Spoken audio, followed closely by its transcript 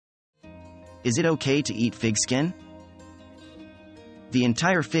Is it okay to eat fig skin? The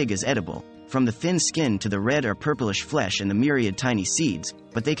entire fig is edible, from the thin skin to the red or purplish flesh and the myriad tiny seeds,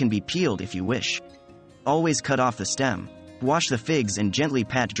 but they can be peeled if you wish. Always cut off the stem. Wash the figs and gently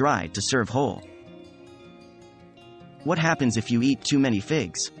pat dry to serve whole. What happens if you eat too many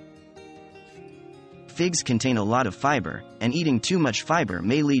figs? Figs contain a lot of fiber, and eating too much fiber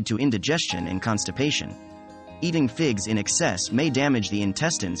may lead to indigestion and constipation. Eating figs in excess may damage the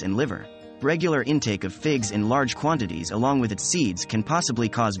intestines and liver. Regular intake of figs in large quantities along with its seeds can possibly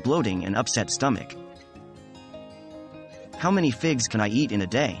cause bloating and upset stomach. How many figs can I eat in a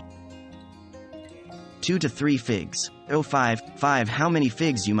day? 2 to 3 figs. 5. How many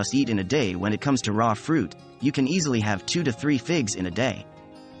figs you must eat in a day? When it comes to raw fruit, you can easily have 2 to 3 figs in a day.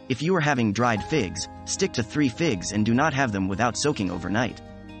 If you are having dried figs, stick to 3 figs and do not have them without soaking overnight.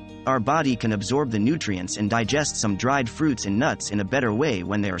 Our body can absorb the nutrients and digest some dried fruits and nuts in a better way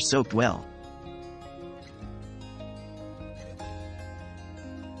when they are soaked well.